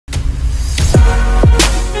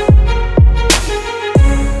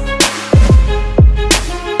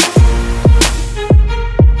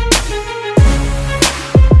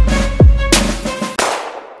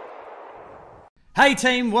Hey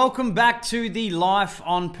team, welcome back to the Life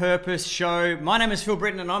on Purpose show. My name is Phil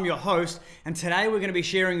Britton and I'm your host, and today we're going to be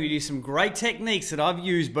sharing with you some great techniques that I've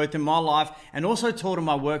used both in my life and also taught in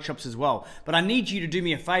my workshops as well. But I need you to do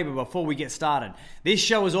me a favor before we get started. This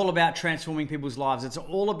show is all about transforming people's lives. It's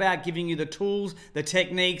all about giving you the tools, the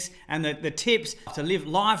techniques, and the tips to live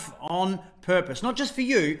life on purpose, not just for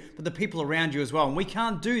you, but the people around you as well. And we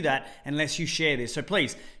can't do that unless you share this. So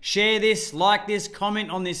please share this, like this, comment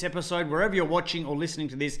on this episode, wherever you're watching or listening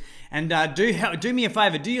to this. And do me a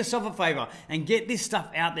favor, do yourself a favor and get this stuff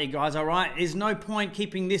out there, guys, all right? There's no point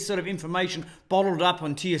keeping this sort of information bottled up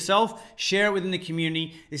onto yourself. Share it within the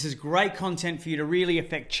community. This is great content for you to really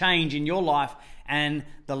affect change in your life and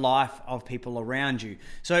the life of people around you.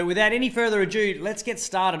 So without any further ado, let's get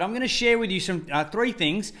started. I'm going to share with you some three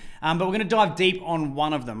things, but we're going to dive deep on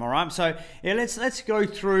one of them, all right? So yeah, let's go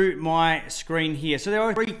through my screen here. So there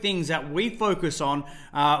are three things that we focus on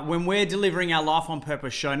when we're delivering our Life on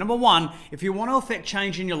Purpose show. Number one, if you want to affect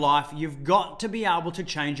change in your life, you've got to be able to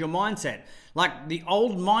change your mindset. Like the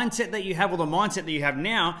old mindset that you have or the mindset that you have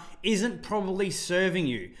now isn't probably serving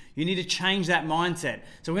you. You need to change that mindset.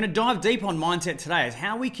 So we're going to dive deep on mindset today, is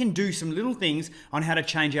how we can do some little things on how to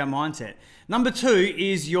change our mindset. Number two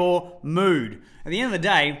is your mood. At the end of the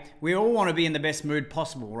day, we all want to be in the best mood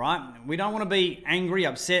possible, right? We don't want to be angry,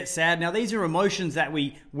 upset, sad. Now, these are emotions that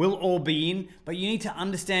we will all be in, but you need to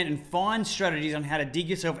understand and find strategies on how to dig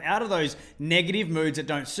yourself out of those negative moods that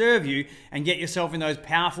don't serve you and get yourself in those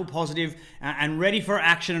powerful, positive, and ready for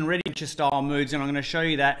action and ready to style moods. And I'm going to show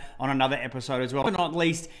you that on another episode as well. But not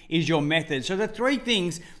least is your method. So the three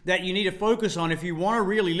things that you need to focus on if you want to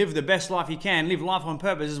really live the best life you can, live life on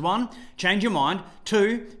purpose, is one, change your mind.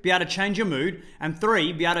 Two, be able to change your mood. And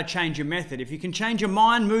three, be able to change your method. If you can change your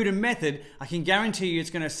mind, mood, and method, I can guarantee you it's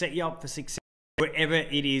going to set you up for success wherever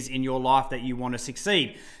it is in your life that you want to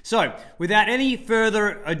succeed. So, without any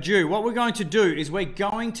further ado, what we're going to do is we're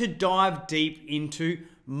going to dive deep into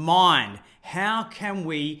mind. How can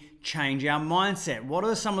we change our mindset? What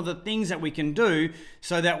are some of the things that we can do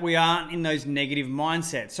so that we aren't in those negative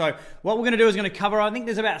mindsets? So what we're going to do is going to cover, I think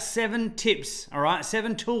there's about 7 tips, all right?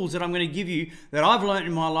 7 tools that I'm going to give you that I've learned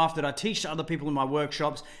in my life, that I teach to other people in my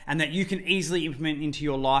workshops, and that you can easily implement into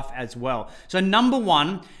your life as well. So number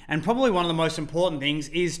one, and probably one of the most important things,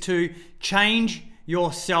 is to change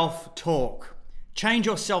your self-talk. Change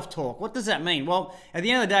your self-talk. What does that mean? Well, at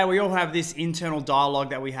the end of the day, we all have this internal dialogue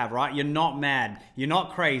that we have, right? You're not mad. You're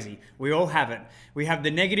not crazy. We all have it. We have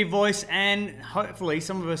the negative voice, and hopefully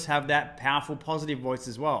some of us have that powerful positive voice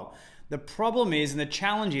as well. The problem is, and the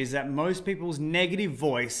challenge is, that most people's negative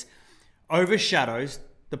voice overshadows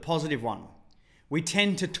the positive one. We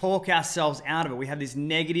tend to talk ourselves out of it. We have this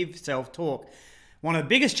negative self-talk. One of the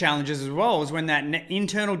biggest challenges as well is when that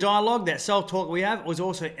internal dialogue, that self-talk we have, was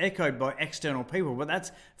also echoed by external people. But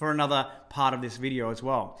that's for another part of this video as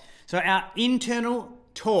well. So our internal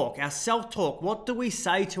talk, our self-talk, what do we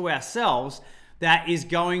say to ourselves that is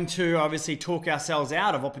going to obviously talk ourselves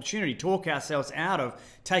out of opportunity, talk ourselves out of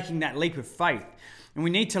taking that leap of faith? And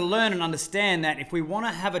we need to learn and understand that if we want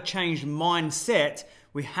to have a changed mindset,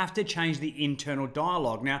 we have to change the internal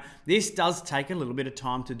dialogue. Now, this does take a little bit of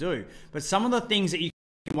time to do, but some of the things that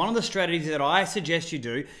one of the strategies that I suggest you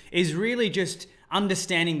do is really just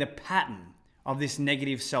understanding the pattern of this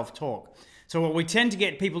negative self-talk. So what we tend to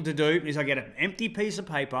get people to do is, I get an empty piece of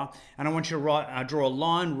paper and I want you to draw a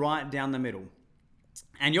line right down the middle.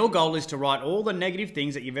 And your goal is to write all the negative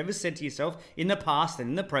things that you've ever said to yourself in the past and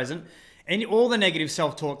in the present, and all the negative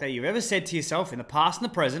self-talk that you've ever said to yourself in the past and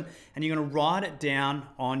the present, and you're going to write it down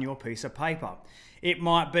on your piece of paper. It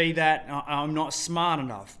might be that I'm not smart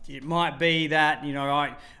enough. It might be that, you know,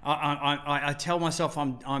 I tell myself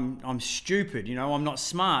I'm stupid. You know, I'm not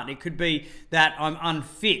smart. It could be that I'm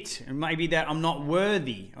unfit, and maybe that I'm not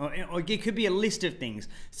worthy. Or it could be a list of things.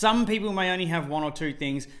 Some people may only have 1 or 2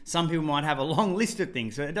 things. Some people might have a long list of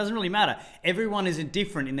things. So it doesn't really matter. Everyone is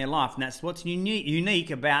different in their life, and that's what's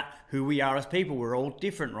unique about who we are as people. We're all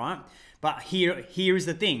different, right? But here is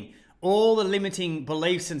the thing. All the limiting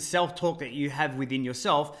beliefs and self-talk that you have within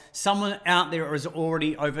yourself, someone out there has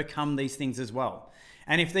already overcome these things as well.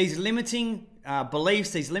 And if these limiting beliefs,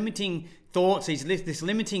 these limiting thoughts, this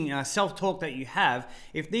limiting self-talk that you have,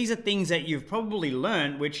 if these are things that you've probably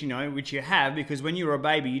learned, which you have, because when you were a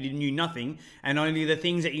baby you knew nothing, and only the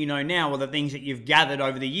things that you know now are the things that you've gathered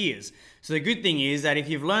over the years. So the good thing is that if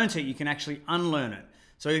you've learned it, you can actually unlearn it.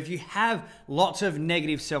 So if you have lots of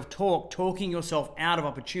negative self-talk, talking yourself out of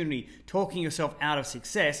opportunity, talking yourself out of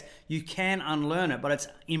success, you can unlearn it. But it's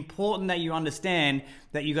important that you understand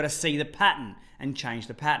that you've got to see the pattern and change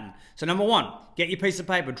the pattern. So number one, get your piece of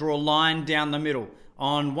paper, draw a line down the middle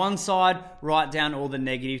On one side, write down all the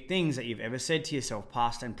negative things that you've ever said to yourself,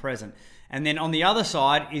 past and present. And then on the other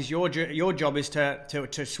side is your job is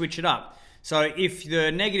to switch it up. So if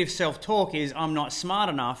the negative self-talk is I'm not smart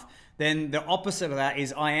enough, then the opposite of that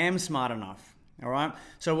is I am smart enough. All right.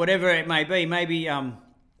 So whatever it may be, maybe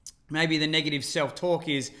the negative self-talk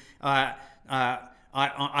is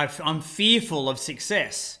I'm fearful of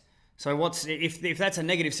success. So if that's a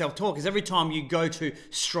negative self-talk, is every time you go to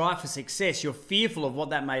strive for success, you're fearful of what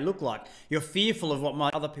that may look like. You're fearful of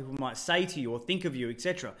what other people might say to you or think of you,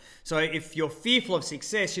 etc. So if you're fearful of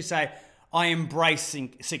success, you say, I embrace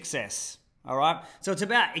success. All right. So it's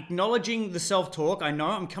about acknowledging the self-talk. I know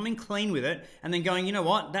I'm coming clean with it, and then going, you know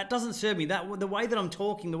what? That doesn't serve me. The way that I'm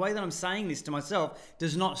talking, the way that I'm saying this to myself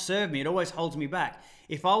does not serve me. It always holds me back.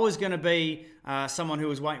 If I was going to be someone who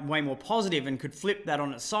was way more positive and could flip that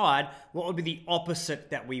on its side, what would be the opposite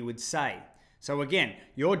that we would say? So again,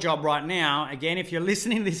 your job right now, again, if you're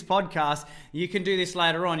listening to this podcast, you can do this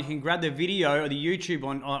later on. You can grab the video or the YouTube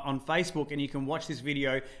on Facebook, and you can watch this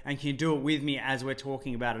video and you can do it with me as we're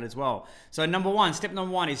talking about it as well. So step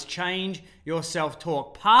number one is change your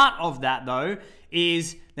self-talk. Part of that though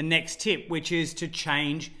is the next tip, which is to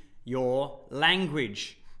change your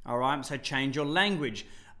language. All right, so change your language.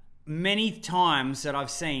 Many times that I've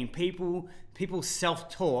seen people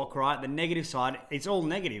self-talk, right, the negative side, it's all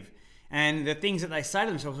negative. And the things that they say to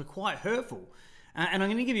themselves are quite hurtful. And I'm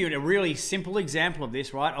going to give you a really simple example of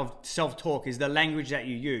this, right, of self-talk is the language that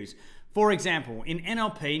you use. For example, in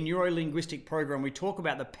NLP, Neuro-Linguistic Program, we talk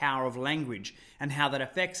about the power of language and how that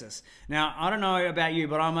affects us. Now, I don't know about you,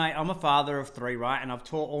 but I'm a father of 3, right, and I've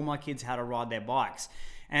taught all my kids how to ride their bikes.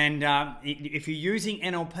 And if you're using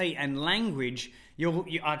NLP and language, you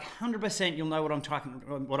 100% you'll know what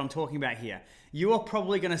I'm talking about here. You are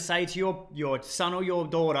probably going to say to your son or your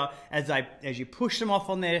daughter as you push them off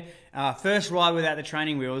on their first ride without the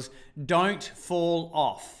training wheels, don't fall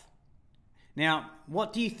off. Now,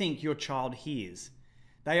 what do you think your child hears?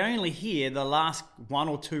 They only hear the last 1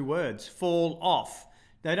 or 2 words, fall off.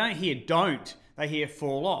 They don't hear don't, they hear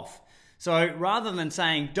fall off. So rather than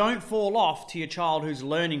saying don't fall off to your child who's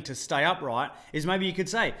learning to stay upright, is maybe you could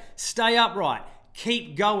say stay upright,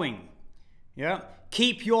 keep going, yeah,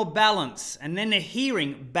 keep your balance. And then they're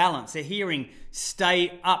hearing balance, they're hearing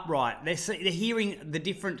stay upright, they're hearing the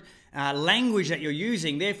different language that you're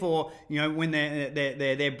using. Therefore, you know, when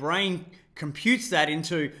their brain computes that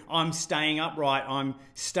into I'm staying upright, I'm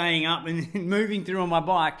staying up and moving through on my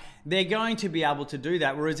bike, they're going to be able to do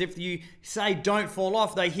that. Whereas if you say don't fall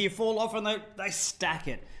off, they hear fall off and they stack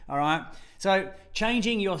it. All right. So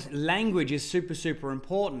changing your language is super, super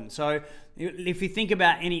important. So if you think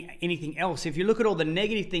about anything else, if you look at all the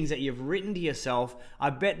negative things that you've written to yourself, I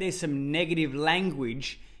bet there's some negative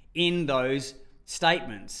language in those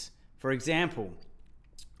statements. For example,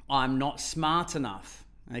 I'm not smart enough.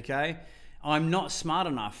 Okay. I'm not smart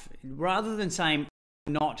enough. Rather than saying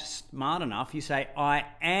not smart enough, you say I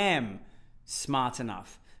am smart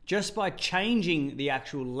enough. Just by changing the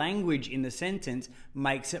actual language in the sentence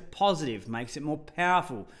makes it positive, makes it more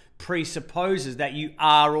powerful, presupposes that you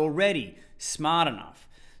are already smart enough.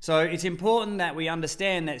 So it's important that we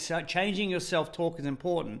understand that changing your self-talk is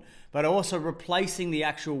important, but also replacing the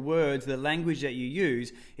actual words, the language that you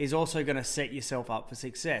use, is also going to set yourself up for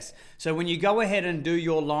success. So when you go ahead and do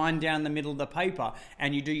your line down the middle of the paper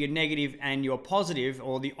and you do your negative and your positive,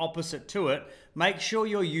 or the opposite to it, make sure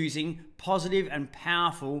you're using positive and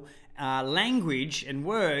powerful language and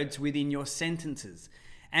words within your sentences.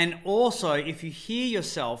 And also, if you hear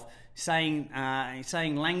yourself saying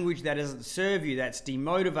language that doesn't serve you, that's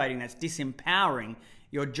demotivating, that's disempowering,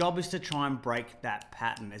 your job is to try and break that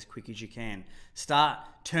pattern as quick as you can. Start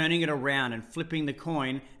turning it around and flipping the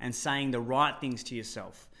coin and saying the right things to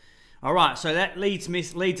yourself. All right, so that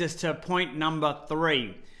leads us to point number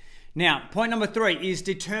 3. Now, point number 3 is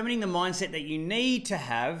determining the mindset that you need to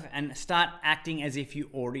have and start acting as if you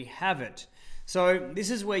already have it. So this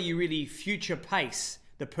is where you really future pace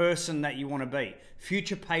the person that you want to be.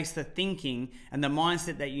 Future pace the thinking and the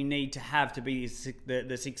mindset that you need to have to be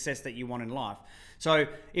the success that you want in life. So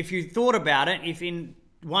if you thought about it, if in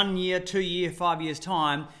 1 year, 2 year, 5 years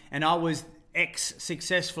time, and I was X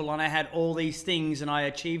successful and I had all these things and I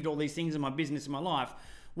achieved all these things in my business, in my life,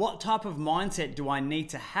 what type of mindset do I need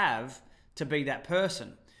to have to be that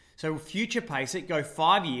person? So future pace it, go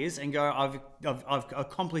 5 years and go, I've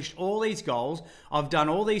accomplished all these goals, I've done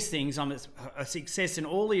all these things, I'm a success in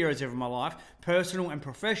all the areas of my life, personal and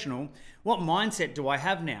professional. What mindset do I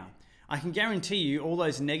have now? I can guarantee you all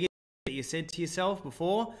those negatives that you said to yourself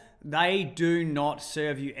before, they do not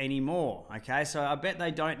serve you anymore, okay? So I bet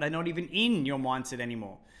they're not even in your mindset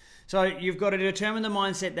anymore. So you've got to determine the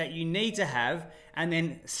mindset that you need to have and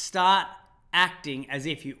then start acting as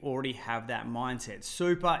if you already have that mindset.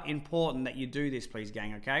 Super important that you do this, please,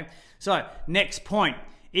 gang, okay? So next point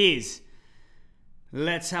is,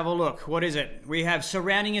 let's have a look. What is it? We have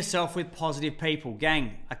surrounding yourself with positive people.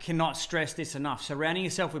 Gang, I cannot stress this enough. Surrounding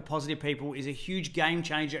yourself with positive people is a huge game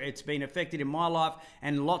changer. It's been affected in my life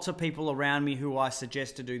and lots of people around me who I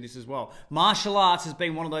suggest to do this as well. Martial arts has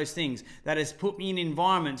been one of those things that has put me in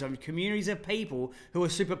environments of communities of people who are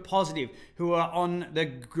super positive, who are on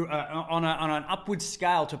an upward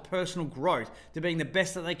scale to personal growth, to being the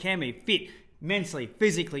best that they can be, fit, mentally,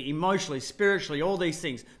 physically, emotionally, spiritually, all these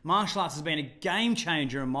things. Martial arts has been a game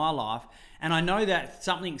changer in my life. And I know that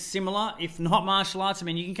something similar, if not martial arts, I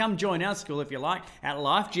mean, you can come join our school if you like, at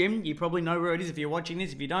Life Gym. You probably know where it is if you're watching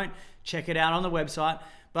this. If you don't, check it out on the website.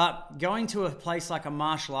 But going to a place like a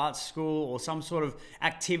martial arts school or some sort of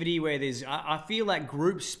activity where there's, I feel like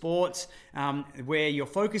group sports, where you're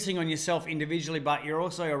focusing on yourself individually, but you're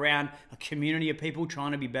also around a community of people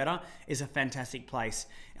trying to be better, is a fantastic place.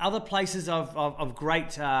 Other places of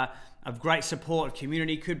great support,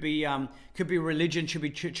 community could be religion, could be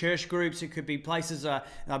church groups, it could be places,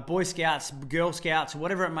 Boy Scouts, Girl Scouts,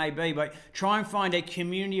 whatever it may be. But try and find a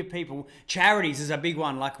community of people. Charities is a big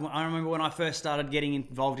one. Like I remember when I first started getting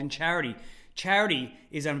involved in charity. Charity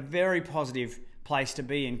is a very positive place to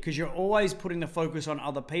be in because you're always putting the focus on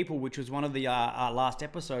other people, which was one of the last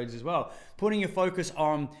episodes as well. Putting your focus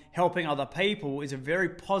on helping other people is a very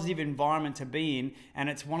positive environment to be in, and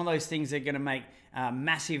it's one of those things that are going to make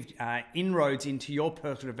massive inroads into your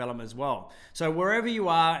personal development as well. So wherever you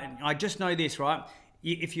are, I just know this, right?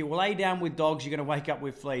 If you lay down with dogs, you're going to wake up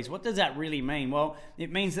with fleas. What does that really mean? Well,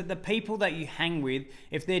 it means that the people that you hang with,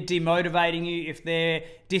 if they're demotivating you, if they're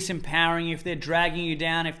disempowering you, if they're dragging you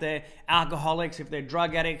down, if they're alcoholics, if they're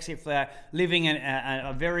drug addicts, if they're living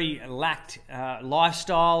a very lacked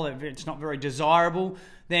lifestyle, if it's not very desirable,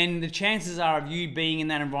 then the chances are of you being in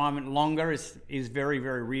that environment longer is very,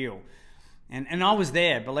 very real. And I was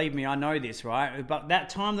there, believe me, I know this, right? But that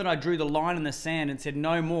time that I drew the line in the sand and said,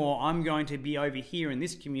 no more, I'm going to be over here in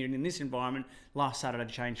this community, in this environment, life started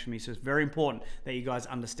to change for me. So it's very important that you guys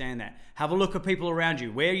understand that. Have a look at people around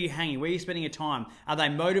you. Where are you hanging? Where are you spending your time? Are they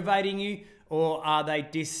motivating you or are they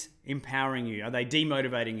disempowering you? Are they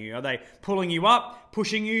demotivating you? Are they pulling you up,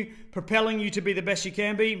 pushing you, propelling you to be the best you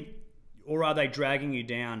can be? Or are they dragging you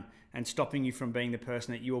down and stopping you from being the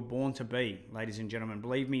person that you were born to be, ladies and gentlemen?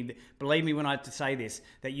 Believe me when I say this,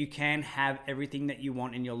 that you can have everything that you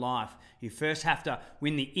want in your life. You first have to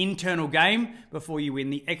win the internal game before you win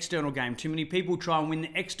the external game. Too many people try and win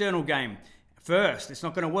the external game first. It's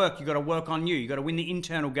not going to work. You've got to work on you. You've got to win the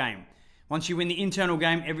internal game. Once you win the internal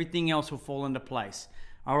game, everything else will fall into place.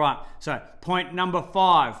 All right, so point number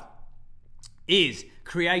 5 is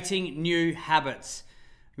creating new habits.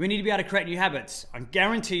 We need to be able to create new habits. I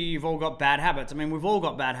guarantee you've all got bad habits. I mean, we've all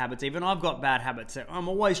got bad habits. Even I've got bad habits that I'm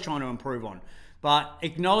always trying to improve on. But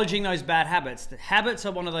acknowledging those bad habits, the habits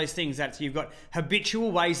are one of those things that you've got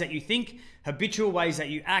habitual ways that you think, habitual ways that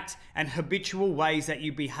you act, and habitual ways that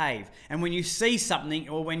you behave. And when you see something,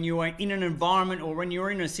 or when you are in an environment, or when you're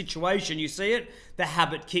in a situation, you see it, the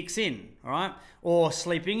habit kicks in, all right? Or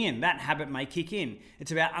sleeping in, that habit may kick in.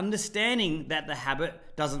 It's about understanding that the habit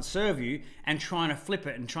doesn't serve you and trying to flip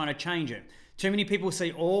it and trying to change it. Too many people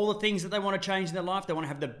see all the things that they want to change in their life. They want to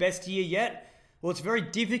have the best year yet. Well, it's very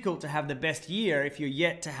difficult to have the best year if you're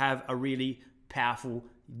yet to have a really powerful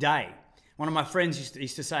day. One of my friends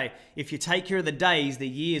used to say, if you take care of the days, the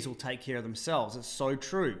years will take care of themselves. It's so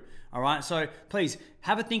true. All right, so please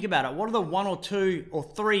have a think about it. What are the 1 or 2 or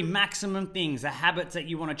 3 maximum things, the habits that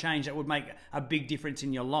you want to change that would make a big difference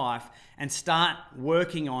in your life, and start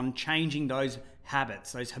working on changing those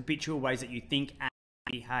habits, those habitual ways that you think and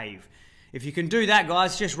behave. If you can do that,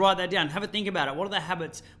 guys, just write that down. Have a think about it. What are the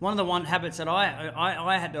habits? One of the habits that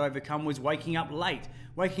I had to overcome was waking up late.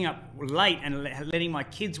 Waking up late and letting my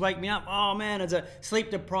kids wake me up. Oh man, as a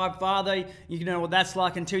sleep-deprived father, you know what that's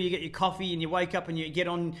like until you get your coffee and you wake up and you get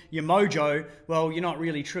on your mojo. Well, you're not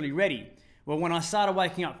really truly ready. Well, when I started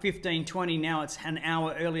waking up 15, 20, now it's an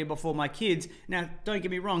hour earlier before my kids. Now, don't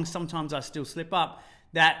get me wrong, sometimes I still slip up.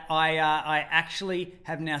 That I actually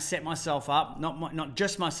have now set myself up, not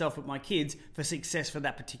just myself but my kids, for success for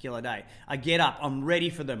that particular day. I get up, I'm ready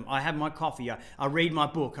for them, I have my coffee, I read my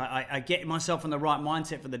book, I get myself in the right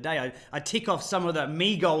mindset for the day. I tick off some of the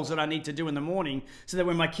me goals that I need to do in the morning so that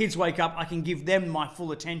when my kids wake up, I can give them my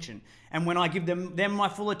full attention. And when I give them my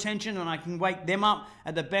full attention and I can wake them up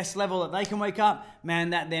at the best level that they can wake up, man,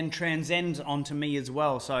 that then transcends onto me as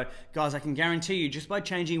well. So guys, I can guarantee you just by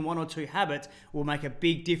changing 1 or 2 habits will make a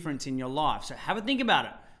big difference in your life. So have a think about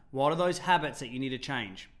it. What are those habits that you need to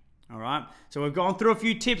change? All right. So we've gone through a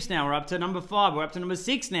few tips now. We're up to number 5. We're up to number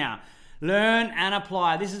 6 now. Learn and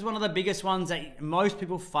apply. This is one of the biggest ones that most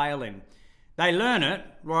people fail in. They learn it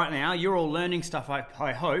right now. You're all learning stuff,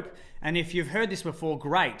 I hope. And if you've heard this before,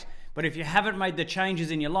 great. But if you haven't made the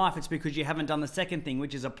changes in your life, it's because you haven't done the second thing,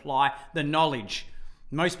 which is apply the knowledge.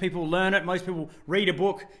 Most people learn it. Most people read a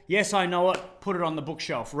book. Yes, I know it. Put it on the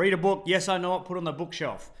bookshelf. Read a book. Yes, I know it. Put it on the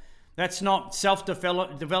bookshelf. That's not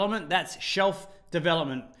self-development. That's shelf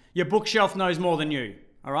development. Your bookshelf knows more than you.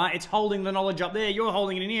 All right? It's holding the knowledge up there. You're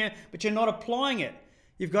holding it in here, but you're not applying it.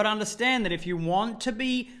 You've got to understand that if you want to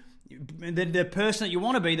be the person that you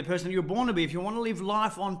want to be, the person that you're born to be, if you want to live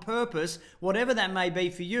life on purpose, whatever that may be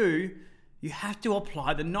for you, you have to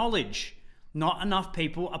apply the knowledge. Not enough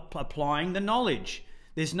people are applying the knowledge.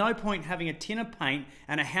 There's no point having a tin of paint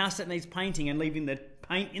and a house that needs painting and leaving the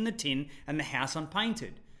paint in the tin and the house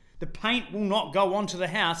unpainted. The paint will not go onto the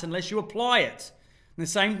house unless you apply it. And the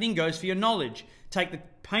same thing goes for your knowledge. Take the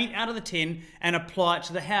paint out of the tin and apply it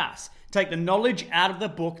to the house. Take the knowledge out of the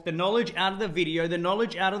book, the knowledge out of the video, the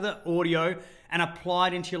knowledge out of the audio, and apply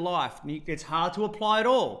it into your life. It's hard to apply it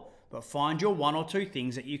all, but find your 1 or 2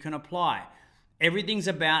 things that you can apply. Everything's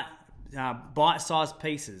about bite-sized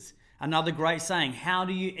pieces. Another great saying, how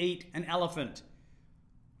do you eat an elephant?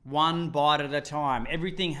 1 bite at a time.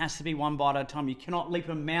 Everything has to be 1 bite at a time. You cannot leap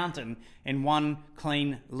a mountain in one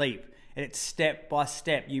clean leap. It's step by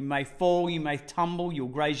step. You may fall, you may tumble, you'll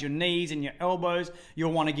graze your knees and your elbows,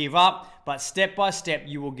 you'll want to give up, but step by step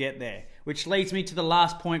you will get there. Which leads me to the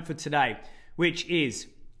last point for today, which is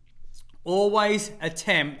always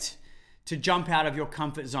attempt to jump out of your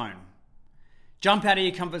comfort zone. Jump out of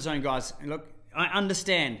your comfort zone, guys. And look, I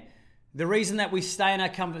understand. The reason that we stay in our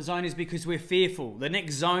comfort zone is because we're fearful. The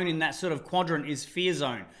next zone in that sort of quadrant is fear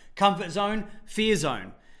zone. Comfort zone, fear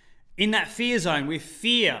zone. In that fear zone, we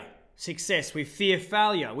fear success, we fear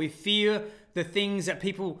failure, we fear the things that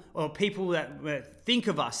people that think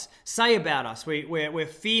of us say about us. We're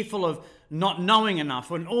fearful of not knowing enough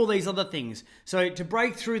and all these other things. So to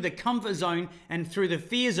break through the comfort zone and through the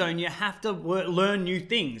fear zone, you have to learn new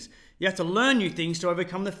things. You have to learn new things to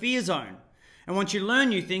overcome the fear zone. And once you learn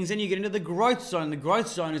new things, then you get into the growth zone. The growth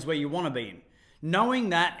zone is where you want to be in. Knowing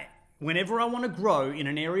that whenever I want to grow in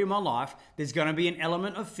an area of my life, there's going to be an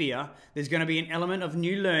element of fear, there's going to be an element of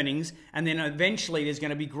new learnings, and then eventually there's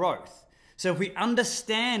going to be growth. So if we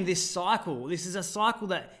understand this cycle, this is a cycle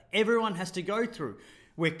that everyone has to go through.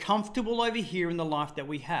 We're comfortable over here in the life that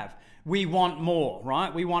we have. We want more,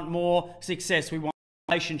 right? We want more success. We want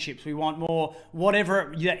relationships. We want more,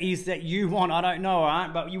 whatever it is that you want. I don't know,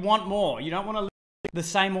 right? But you want more. You don't want to live the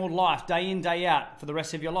same old life day in, day out for the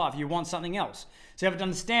rest of your life. You want something else. So you have to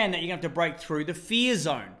understand that you're going to have to break through the fear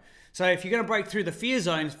zone. So if you're going to break through the fear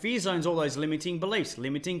zone's all those limiting beliefs,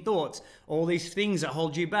 limiting thoughts, all these things that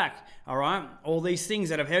hold you back, all right? All these things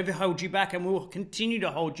that have ever held you back and will continue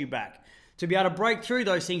to hold you back. To be able to break through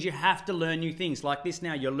those things, you have to learn new things. Like this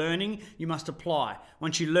now, you're learning, you must apply.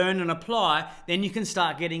 Once you learn and apply, then you can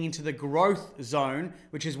start getting into the growth zone,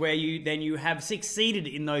 which is where you have succeeded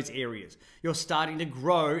in those areas. You're starting to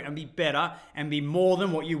grow and be better and be more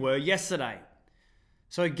than what you were yesterday.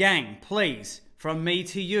 So gang, please, from me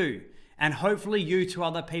to you, and hopefully you to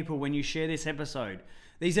other people when you share this episode,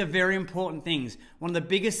 these are very important things. One of the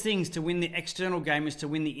biggest things to win the external game is to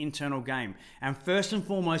win the internal game. And first and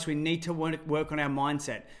foremost, we need to work on our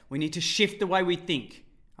mindset. We need to shift the way we think,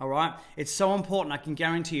 all right? It's so important, I can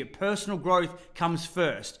guarantee you. Personal growth comes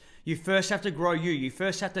first. You first have to grow you. You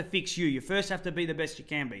first have to fix you. You first have to be the best you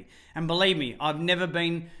can be. And believe me, I've never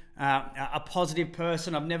been a positive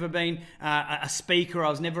person. I've never been a speaker. I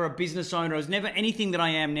was never a business owner. I was never anything that I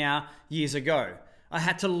am now years ago. I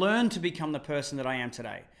had to learn to become the person that I am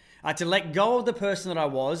today. I had to let go of the person that I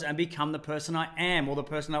was and become the person I am, or the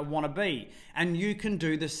person I want to be. And you can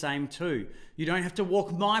do the same too. You don't have to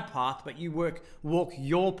walk my path, but you walk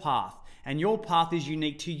your path. And your path is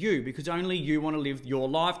unique to you, because only you want to live your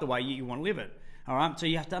life the way you want to live it. All right? So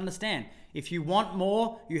you have to understand, if you want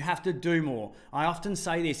more, you have to do more. I often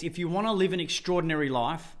say this, if you want to live an extraordinary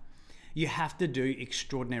life, you have to do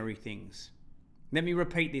extraordinary things. Let me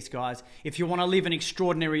repeat this, guys. If you want to live an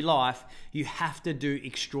extraordinary life, you have to do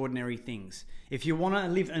extraordinary things. If you want to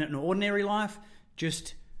live an ordinary life,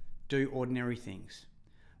 just do ordinary things.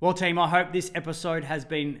 Well, team, I hope this episode has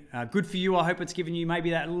been good for you. I hope it's given you maybe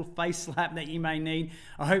that little face slap that you may need.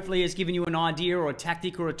 Hopefully it's given you an idea or a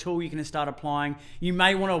tactic or a tool you can start applying. You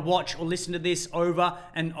may want to watch or listen to this over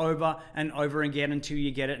and over and over again until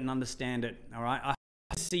you get it and understand it. All right.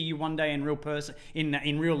 see you one day in real person,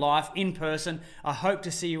 in real life, in person. I hope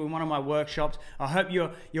to see you in one of my workshops. I hope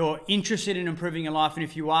you're interested in improving your life, and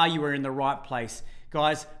if you are in the right place.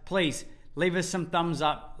 Guys, please leave us some thumbs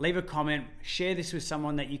up, leave a comment, share this with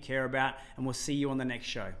someone that you care about, and we'll see you on the next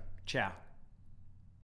show. Ciao.